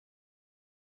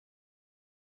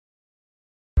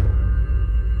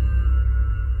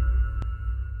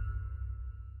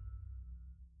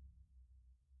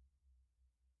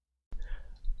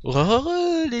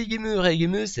Les gamers et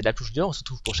gameuses, c'est la touche du on se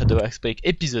retrouve pour ShadowAxe Break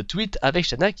épisode 8 avec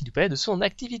Shana qui nous parlait de son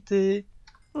activité.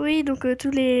 Oui, donc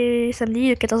tous les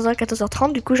samedis, 14h,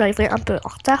 14h30, du coup j'arriverai un peu en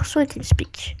retard sur les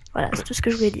TeamSpeak. Voilà, c'est tout ce que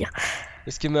je voulais dire.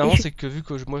 Et ce qui est Et marrant, je... c'est que vu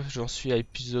que moi j'en suis à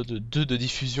épisode 2 de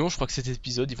diffusion, je crois que cet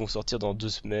épisode ils vont sortir dans 2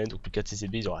 semaines, donc le 4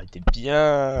 CCB il aura été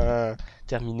bien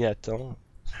terminé à temps.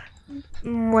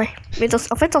 Ouais. Mais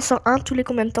en fait, t'en sors un tous les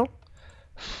combien de temps?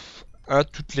 Un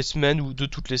toutes les semaines ou deux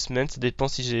toutes les semaines, ça dépend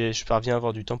si je parviens à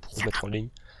avoir du temps pour Ça remettre va. en ligne.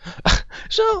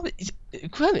 Genre,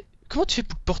 quoi, mais comment tu fais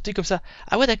pour te porter comme ça?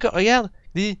 Ah ouais, d'accord, regarde,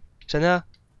 dis, Shana,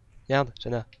 regarde,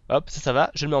 Shana, hop, ça va,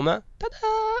 je le mets en main,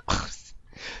 tada!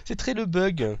 C'est très le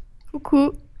bug.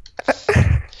 Coucou.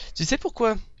 Tu sais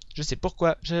pourquoi? Je sais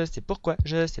pourquoi, je sais pourquoi,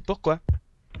 je sais pourquoi.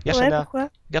 Regarde Ouais, Shana, pourquoi?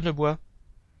 regarde le bois,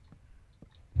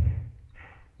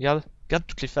 regarde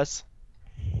toutes les faces.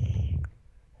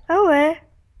 Ah ouais.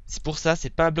 C'est pour ça, c'est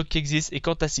pas un bloc qui existe, et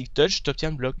quand t'as Sig Touch,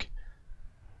 t'obtiens le bloc.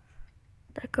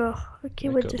 D'accord. Ok,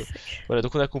 what D'accord, the donc, fuck. voilà,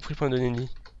 donc on a compris le point de Nenny.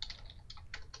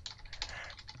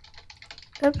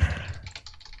 Hop.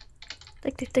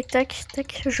 Tac, tac, tac, tac,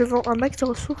 tac. Je vends un max de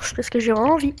ressources parce que j'ai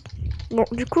vraiment envie. Bon,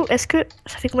 du coup, est-ce que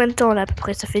ça fait combien de temps là à peu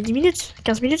près? Ça fait 10 minutes?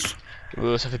 15 minutes?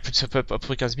 Ça fait à peu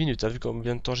près 15 minutes, t'as vu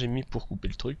combien de temps j'ai mis pour couper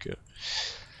le truc.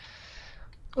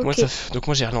 Ok. Donc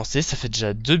moi j'ai relancé, ça fait déjà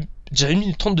 1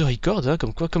 minute 30 de record, hein,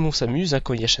 comme quoi, comme on s'amuse, hein,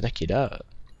 quand il y a Shana qui est là.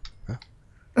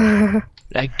 Hein.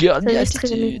 La girl Ça juste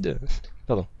très aimé. attitude.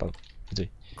 Pardon, désolé.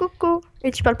 Coucou.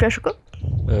 Et tu parles plus à Choco?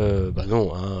 Bah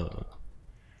non, hein.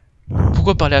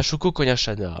 Pourquoi parler à Choco quand il y a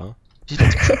Shana, hein? Vive la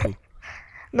team Choco.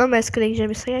 Non, mais elle se connecte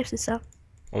jamais sur Skype, c'est ça.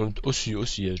 Aussi,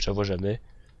 je la vois jamais.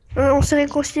 On s'est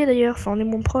réconciliés d'ailleurs. Enfin, on est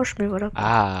moins proches, mais voilà quoi.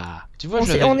 Ah, tu vois, On,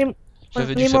 s'est- on est,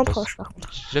 j'avais on dit est que ça moins passe. proches par contre.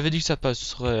 J'avais dit que ça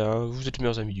passerait, hein. Vous êtes les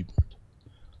meilleurs amis du monde.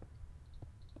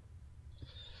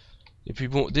 Et puis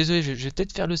bon, désolé, je vais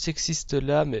peut-être faire le sexiste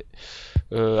là, mais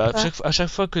Ah, à chaque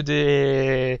fois que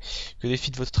des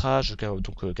filles de votre âge,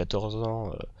 donc 14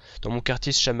 ans, dans mon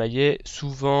quartier se chamaillaient,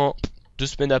 souvent 2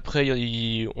 semaines après,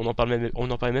 on en parlait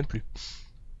même plus.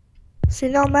 c'est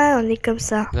normal, on est comme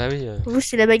ça. Bah oui, Vous,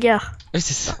 c'est la bagarre. oui,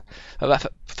 c'est ça. Ah bah,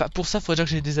 pour ça, faudrait déjà que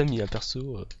j'ai des amis, hein,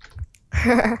 perso.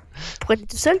 Pourquoi t'es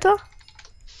tout seul, toi?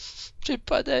 J'ai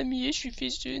pas d'amis et je suis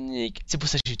fils unique. C'est pour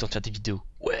ça que j'ai eu le temps de faire des vidéos.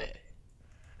 Ouais.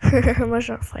 Moi,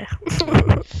 j'ai un frère.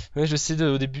 Ouais, je sais,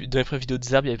 au début, dans les premières vidéos de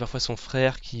Zerb, il y avait parfois son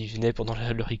frère qui venait pendant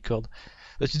le record.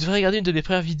 Tu devrais regarder une de mes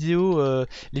premières vidéos,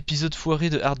 l'épisode foiré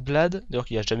de Hardblad. D'ailleurs,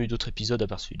 il n'y a jamais eu d'autres épisodes à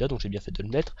part celui-là, donc j'ai bien fait de le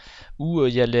mettre. Où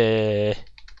il y a les.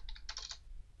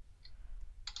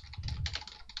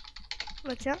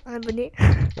 Bah, tiens, un abonné.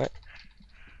 Ouais.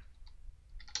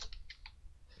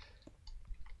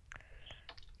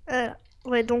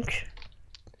 Ouais, donc,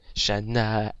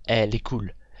 Shana, elle est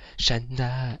cool.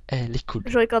 Shana, elle est cool.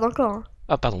 je regarde encore. Hein.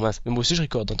 Ah, pardon, mince. Mais moi aussi, je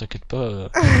recorde, hein, t'inquiète pas.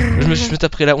 Je me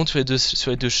taperai la honte sur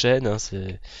les deux chaînes, hein,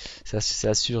 c'est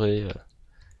assuré.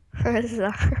 Ouais, c'est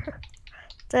ça.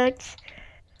 Tac.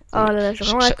 Oh Donc, là là, j'ai ch-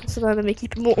 vraiment ch- hâte qu'on soit dans la même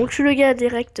équipe. Bon, on tue le gars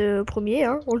direct premier,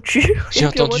 hein. On le tue. J'ai Et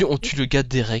puis entendu, on tue le gars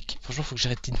d'Erek. Franchement, faut que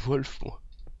j'arrête Teen Wolf, moi.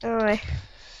 Ouais.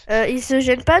 Il se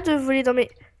gêne pas de voler dans mes...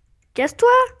 Casse-toi!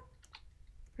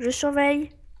 Je surveille.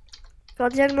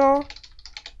 Cordialement.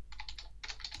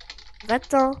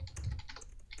 Va-t'en.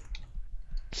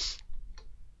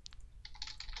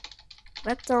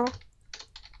 Va-t'en.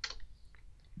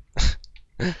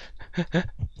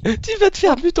 Tu vas te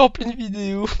faire but en pleine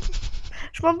vidéo.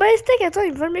 Je m'en bats les steaks, attends,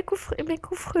 ils me volent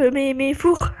mes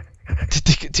fours.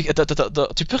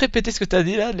 Attends, tu peux répéter ce que t'as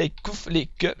dit là? Les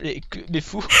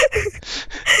fous.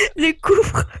 Les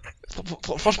coufres.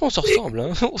 Franchement, on se ressemble,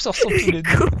 hein. On se ressemble tous Les les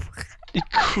deux. coufres. Les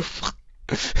couffres.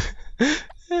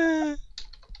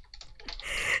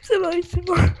 Ça m'arrive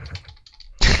souvent.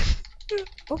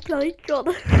 En plein record.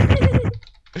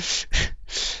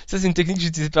 Ça, c'est une technique que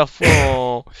j'utilisais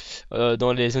parfois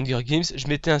dans les Hunger Games. Je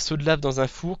mettais un seau de lave dans un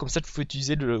four, comme ça tu pouvais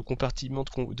utiliser le compartiment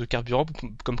de carburant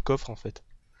comme coffre en fait.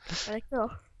 Ah,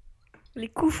 d'accord. Les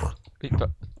coufres. Et pas-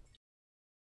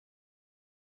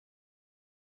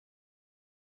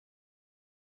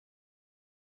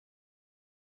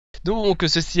 Donc,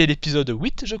 ceci est l'épisode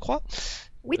 8, je crois.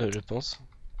 Oui. Je pense.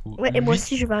 Ou Ouais, et moi 8.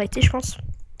 aussi, je vais arrêter, je pense.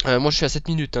 Moi je suis à 7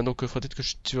 minutes, hein, donc faudrait peut-être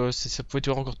que ça pouvait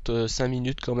durer encore 5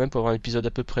 minutes quand même pour avoir un épisode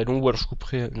à peu près long, ou alors je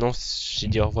couperai. Non, j'ai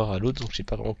dit au revoir à l'autre, donc j'ai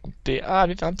pas vraiment coupé. Ah,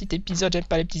 je vais faire un petit épisode, j'aime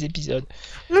pas les petits épisodes.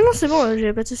 Non, non, c'est bon,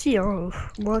 j'ai pas de soucis. Hein.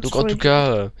 Moi, de toute Donc en façon, tout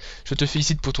cas, je te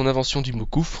félicite pour ton invention du mot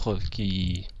gouffre,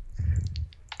 qui...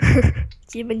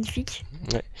 qui est magnifique.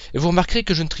 Ouais. Et vous remarquerez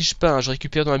que je ne triche pas, hein, je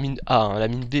récupère dans la mine A, hein. La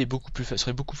mine B est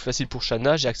serait beaucoup plus facile pour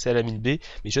Shana, j'ai accès à la mine B,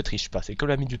 mais je triche pas, c'est comme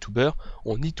la mine YouTuber,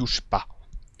 on n'y touche pas.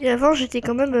 Et avant, j'étais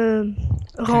quand même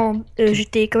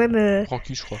j'étais quand même Rang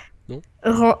Q, je crois. Non?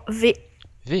 rang V.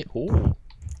 V. Oh!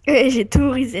 Et j'ai tout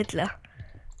reset là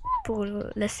pour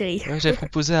la série. Ouais, j'avais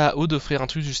proposé à O d'offrir un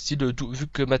truc du style, vu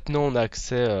que maintenant on a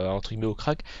accès entre guillemets au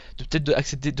crack, de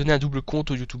peut-être donner un double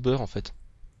compte aux youtubeurs en fait.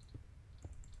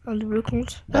 Un double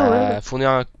compte. Ah ouais, bah. Bah,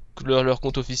 fournir leur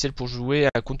compte officiel pour jouer et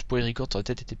un compte pour les records, ça aurait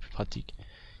peut-être été plus pratique.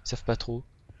 Ils savent pas trop.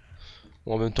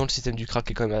 Bon, en même temps, le système du crack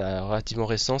est quand même relativement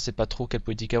récent, c'est pas trop quelle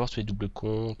politique avoir sur les doubles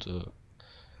comptes.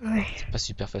 Ouais. C'est pas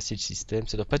super facile le système,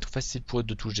 ça doit pas être facile pour eux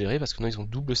de tout gérer parce que non, ils ont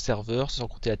double serveur sans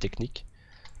compter la technique.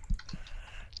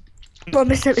 Bon,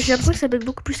 mais j'ai l'impression que ça bug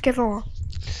beaucoup plus qu'avant. Hein.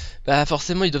 Bah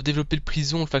forcément ils doivent développer le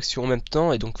prison et le faction en même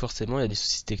temps et donc forcément il y a des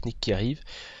soucis techniques qui arrivent.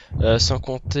 Sans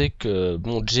compter que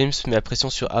bon James met la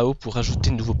pression sur AO pour rajouter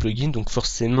de nouveaux plugins donc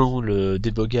forcément le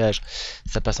débogage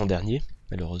ça passe en dernier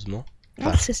malheureusement. Non,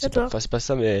 Enfin c'est ça, toi. c'est pas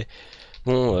ça mais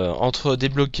bon entre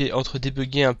débugger un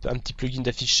petit plugin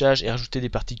d'affichage et rajouter des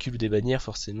particules ou des bannières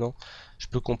forcément je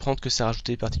peux comprendre que c'est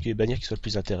rajouter des particules et des bannières qui soient le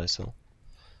plus intéressant.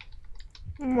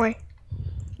 Ouais.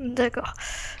 D'accord.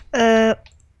 Euh...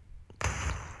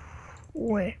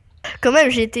 Ouais. Quand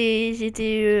même,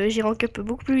 j'ai rank up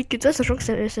beaucoup plus vite que toi, sachant que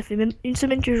ça fait même une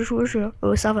semaine que je joue au jeu, hein,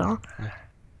 au serveur. Hein. Ouais.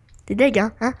 T'es deg,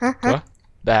 hein, Quoi?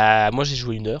 Bah moi j'ai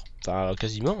joué 1 heure, enfin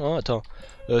quasiment hein, attends.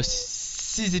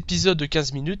 6 épisodes de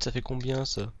 15 minutes, ça fait combien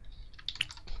ça?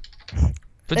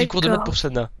 Petit cours de maths D'accord. pour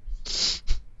Shana.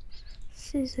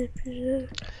 6 épisodes.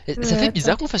 Ça fait Attends.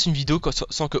 bizarre qu'on fasse une vidéo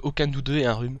sans que aucun de nous deux ait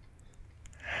un rhume.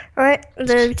 Ouais,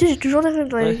 d'habitude j'ai toujours des rhumes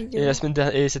dans les Ouais, et,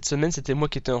 vidéos. et cette semaine c'était moi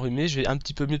qui étais enrhumé. Je vais un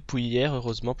petit peu mieux depuis hier,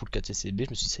 heureusement pour le 4TCB. Je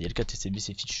me suis dit, ça y est, le 4TCB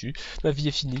c'est fichu. Ma vie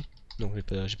est finie. Non,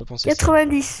 j'ai pas pensé ça.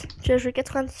 90. Tu as joué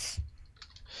 90.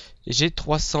 Et j'ai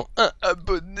 301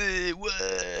 abonnés. Ouais,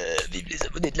 vive les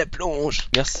abonnés de la plonge.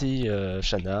 Merci,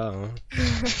 Shana. Hein.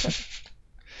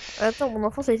 Attends, mon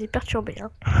enfance a été perturbée.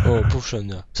 Hein. Oh, pauvre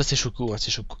Shana. Ça c'est Choco, hein,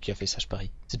 c'est Choco qui a fait ça, je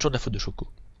parie. C'est toujours de la faute de Choco.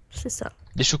 C'est ça.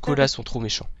 Les chocolats sont trop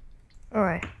méchants.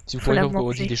 Ouais. Si vous Faut comprenez la pas pourquoi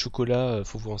on dit manger. des chocolats,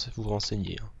 faut vous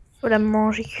renseigner. Hein. Faut la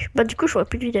manger. Bah du coup, je vois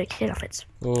plus de vidéos avec elle en fait.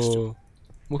 Oh,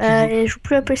 moi qui vous. Et je joue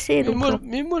plus à PC, donc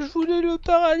Mais moi je voulais le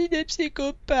paradis des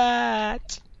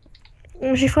psychopathes.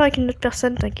 j'ai fait avec une autre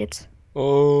personne, t'inquiète.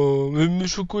 Oh, mais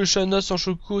Choco et Shana sans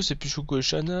Choco, c'est plus Choco et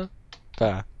Shana.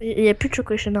 Enfin. Il y a plus de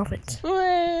Choco et Shana en fait.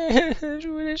 Ouais, je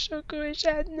voulais Choco et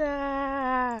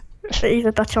Shana. Il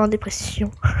va partir en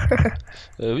dépression.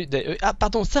 Oui, ah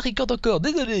pardon, ça record encore.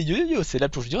 Désolé, yo yo yo, c'est la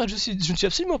plonge du rêve. Je ne suis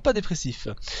absolument pas dépressif.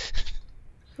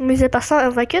 Mais à part ça,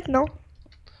 on va cut, non?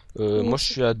 Moi je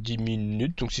suis à 10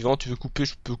 minutes, donc si vraiment tu veux couper,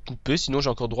 je peux couper. Sinon j'ai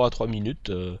encore droit à 3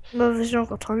 minutes. Bah vas-y,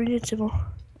 encore 3 minutes, c'est bon.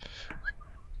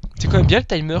 C'est quand même bien le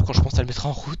timer quand je pense à le mettre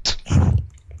en route.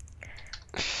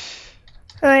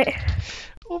 Ouais.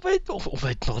 On va être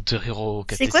mort de rire au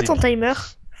C'est quoi 4TCB. ton timer?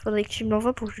 Faudrait que tu me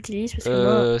l'envoies pour que je l'utilise parce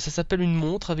que moi. Ça s'appelle une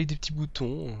montre avec des petits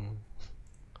boutons.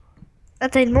 Ah,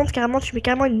 t'as une montre carrément, tu mets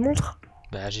carrément une montre?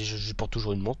 Bah, je porte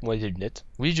toujours une montre, moi, et des lunettes.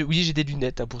 Oui, oui, j'ai des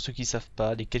lunettes, hein, pour ceux qui savent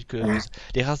pas. Ah,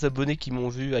 Les rares abonnés qui m'ont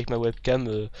vu avec ma webcam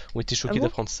ont été ah choqués bon?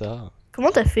 d'apprendre ça.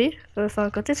 Comment t'as fait? Enfin,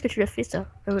 quand est-ce que tu l'as fait ça,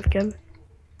 la webcam?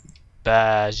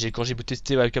 Bah, quand j'ai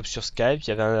testé la webcam sur Skype, il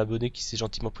y avait un abonné qui s'est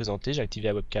gentiment présenté, j'ai activé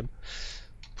la webcam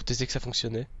pour tester que ça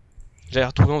fonctionnait. J'avais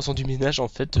retrouvé en faisant du ménage, en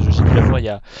fait, j'ai dû l'avoir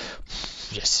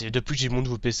depuis que j'ai mon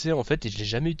nouveau PC, en fait, et je l'ai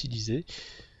jamais utilisé.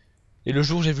 Et le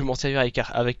jour où j'ai voulu m'en servir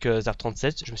avec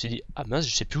Zap37, je me suis dit, ah mince,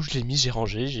 je sais plus où je l'ai mis, j'ai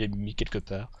rangé, j'ai mis quelque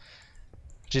part.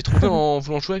 J'ai trouvé en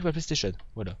voulant jouer avec ma PlayStation.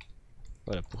 Voilà.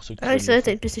 Voilà, pour ceux qui Ah oui, veulent c'est le vrai, t'as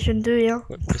faire. une PlayStation 2 et 1. Ouais,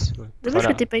 ouais. Dommage que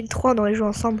Voilà. t'aies pas une 3 dans les jeux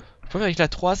ensemble. Le problème avec la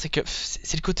 3, c'est que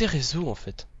c'est le côté réseau en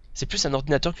fait. C'est plus un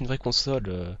ordinateur qu'une vraie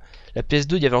console. La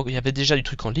PS2, il y avait déjà du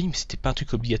truc en ligne, mais c'était pas un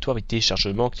truc obligatoire avec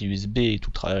téléchargement, clé USB et tout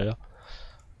le tralala.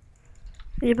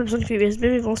 Il y a pas besoin de clé USB,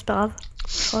 mais bon, c'est pas grave.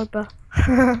 Je crois pas.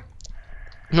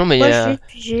 Non, mais Moi,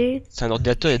 j'ai. c'est un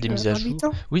ordinateur, il y a des mises à jour.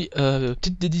 Habitant. Oui,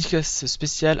 petite dédicace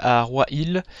spéciale à Roi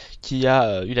Hill qui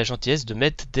a eu la gentillesse de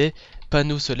mettre des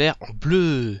panneaux solaires en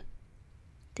bleu.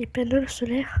 Des panneaux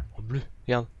solaires. En bleu,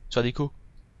 regarde, sur la déco.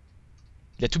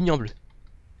 Il a tout mis en bleu.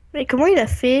 Mais comment il a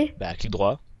fait? Bah, clic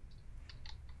droit.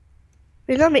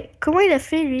 Mais non, mais comment il a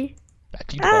fait lui? Bah,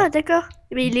 clic droit. Ah, d'accord.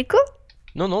 Mais il est co?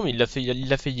 Non, non, mais il l'a fait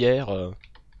hier.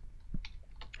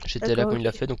 J'étais là D'accord, quand il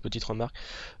l'a ok. fait, donc petite remarque.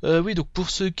 Oui, donc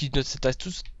pour ceux qui ne s'intéressent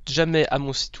tous jamais à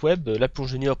mon site web,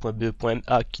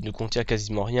 laplongejunior.be.ma, qui ne contient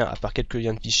quasiment rien à part quelques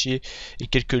liens de fichiers et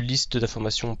quelques listes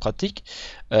d'informations pratiques,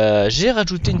 j'ai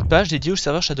rajouté une page dédiée au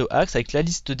serveur ShadowAxe avec la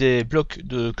liste des blocs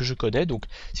que je connais. Donc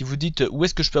si vous dites où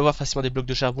est-ce que je peux avoir facilement des blocs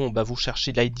de charbon, bah vous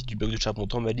cherchez l'ID du bloc de charbon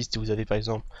dans ma liste et vous avez par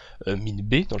exemple mine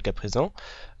B dans le cas présent.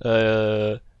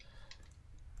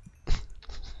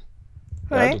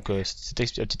 Voilà, Ouais. donc c'était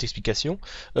la petite explication.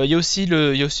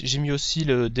 J'ai mis aussi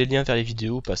des liens vers les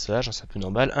vidéos au passage, hein, c'est un peu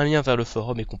normal. Un lien vers le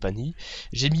forum et compagnie.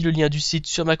 J'ai mis le lien du site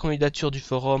sur ma candidature du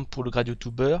forum pour le grade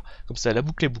youtubeur. Comme ça, la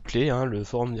boucle est bouclée. Hein, le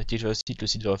forum dirige vers le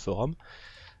site vers le forum.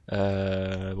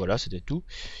 Voilà, c'était tout.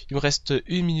 Il me reste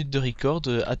 1 minute de record.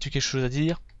 As-tu quelque chose à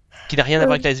dire qui n'a rien à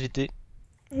voir Euh, avec la SVT?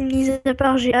 Mis à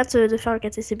part, j'ai hâte de faire le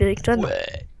 4TCB avec toi, non.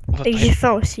 Ouais, on va Et que parler. j'ai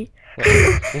faim aussi. Ouais.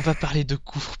 On va parler de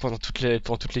coufre pendant toutes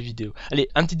les vidéos. Allez,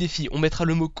 un petit défi, on mettra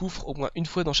le mot coufre au moins une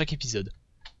fois dans chaque épisode.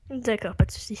 D'accord, pas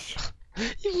de soucis.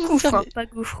 Ils vont se dire, Gouffre, hein, mais pas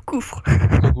gouffre, gouffre.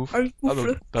 quoi gouffre? Un Ah bah,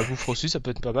 gouffre. gouffre aussi, ça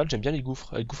peut être pas mal, j'aime bien les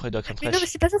gaufres. Les gaufres et de la crème Mais non, mais fraîche.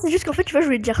 c'est pas ça, c'est juste qu'en fait, tu vois, je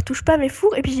voulais te dire touche pas à mes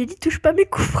fours, et puis j'ai dit touche pas à mes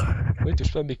gouffres. Oui,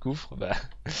 touche pas à mes gaufres, bah.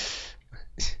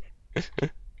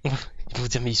 Ils vont se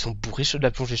dire, mais ils sont bourrés chaud de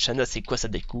la plongée Shana, c'est quoi ça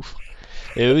des gaufres?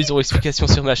 Et eux, ils auront explication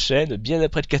sur ma chaîne, bien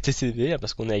après le KTCV, hein,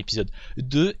 parce qu'on est à épisode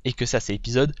 2 et que ça, c'est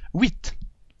épisode 8.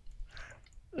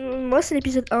 Moi, c'est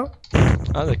l'épisode 1.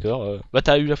 Ah, d'accord. Bah,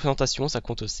 t'as eu la présentation, ça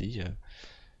compte aussi.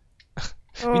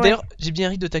 Oui, Ouais. d'ailleurs, j'ai bien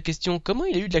ri de ta question. Comment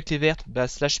il a eu de la clé verte? Bah,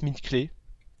 slash mine clé.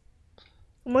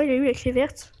 Moi, il a eu la clé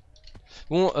verte.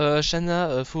 Bon,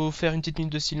 Shana, faut faire une petite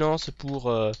minute de silence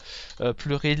pour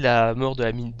pleurer la mort de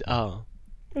la mine A, hein.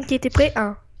 Qui était prêt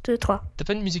 1, 2, 3. T'as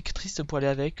pas une musique triste pour aller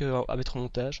avec, à mettre en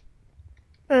montage?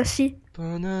 Si.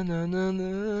 Pananana.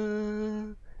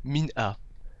 Mine A.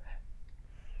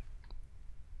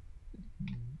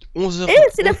 11h... Et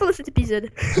c'est la fin de cet épisode.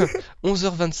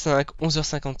 11h25,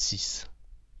 11h56.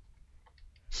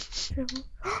 Oh,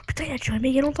 putain, il a duré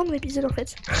méga longtemps dans l'épisode en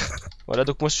fait. Voilà,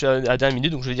 donc moi je suis à la dernière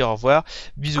minute, donc je vais dire au revoir.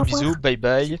 Bisous, Au revoir. bisous, bye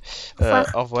bye. Au revoir.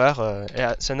 Au revoir. Et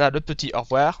à Shana, le petit au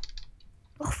revoir.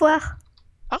 Au revoir.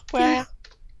 Au revoir.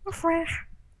 Au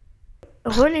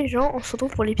revoir. Les gens, on se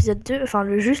retrouve pour l'épisode 2. Enfin,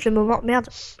 juste le moment. Merde.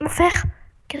 Mon frère,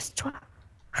 casse-toi.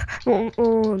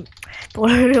 Pour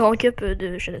le rank up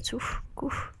de Shanatsu.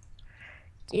 Coucou.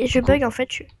 Et je Coucou. bug en fait.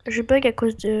 Je bug à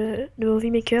cause de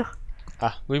Movie Maker.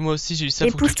 Ah, oui, moi aussi j'ai eu ça. Et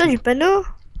Faut que tu pousse-toi trouves. du panneau.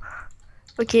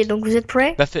 Ok, donc vous êtes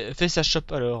prêts? Bah, fais sa shop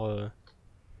alors.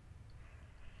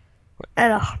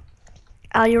 Alors,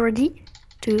 are you ready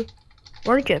to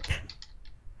rank up?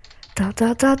 Ta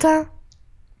ta ta ta.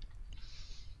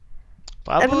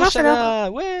 Bravo, mince,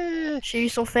 Shana. Ouais. J'ai eu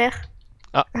son fer.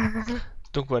 Ah,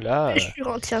 donc voilà. Je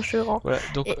rends, tiens, je rends. Voilà,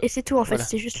 donc Et c'est tout en fait, voilà.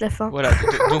 c'est juste la fin. Voilà,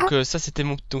 donc ça c'était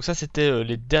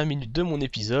les dernières minutes de mon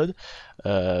épisode,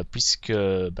 puisque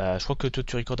bah je crois que toi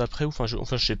tu recordes après, ou enfin je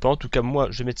sais pas, en tout cas moi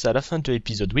je vais mettre ça à la fin de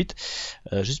l'épisode 8,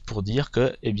 juste pour dire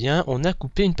que eh bien on a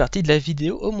coupé une partie de la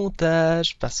vidéo au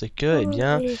montage, parce que eh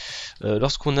bien Ouais.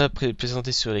 lorsqu'on a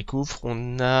présenté sur les coffres,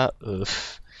 on a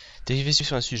dérivé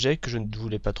sur un sujet que je ne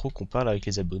voulais pas trop qu'on parle avec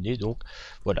les abonnés, donc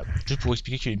voilà, juste pour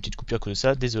expliquer qu'il y a eu une petite coupure à cause de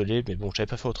ça, désolé, mais bon, j'avais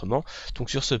pas fait autrement.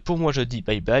 Donc sur ce, pour moi, je dis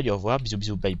bye bye, au revoir, bisous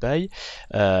bisous, bye bye.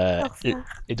 Au Et, revoir.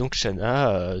 et donc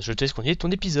Shana, je te laisse continuer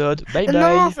ton épisode, bye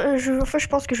Non, bye. je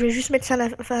pense que je vais juste mettre ça à la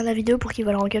fin de la vidéo pour qu'il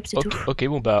va le rank up, c'est tout. Ok,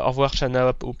 bon bah au revoir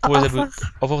Shana, pour Au les abonnés, revoir.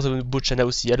 au revoir aux abonnés de Shana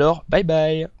aussi, alors bye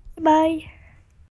bye. Bye.